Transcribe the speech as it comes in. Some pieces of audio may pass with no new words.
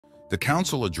The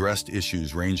Council addressed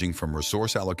issues ranging from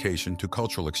resource allocation to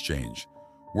cultural exchange,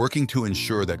 working to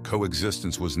ensure that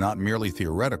coexistence was not merely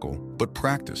theoretical, but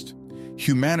practiced.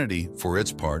 Humanity, for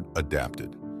its part,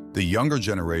 adapted. The younger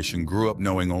generation grew up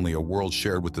knowing only a world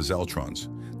shared with the Zeltrons,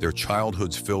 their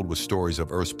childhoods filled with stories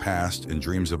of Earth's past and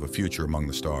dreams of a future among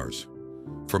the stars.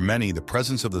 For many, the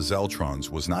presence of the Zeltrons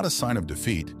was not a sign of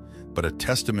defeat, but a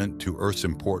testament to Earth's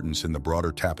importance in the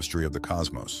broader tapestry of the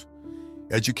cosmos.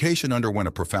 Education underwent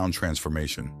a profound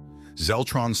transformation.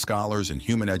 Zeltron scholars and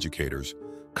human educators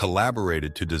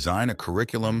collaborated to design a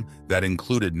curriculum that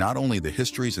included not only the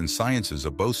histories and sciences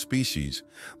of both species,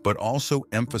 but also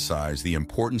emphasized the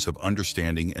importance of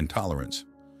understanding and tolerance.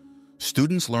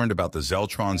 Students learned about the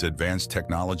Zeltron's advanced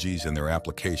technologies and their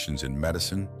applications in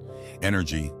medicine,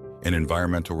 energy, and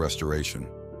environmental restoration,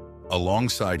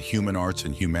 alongside human arts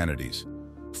and humanities,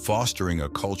 fostering a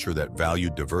culture that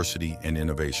valued diversity and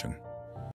innovation.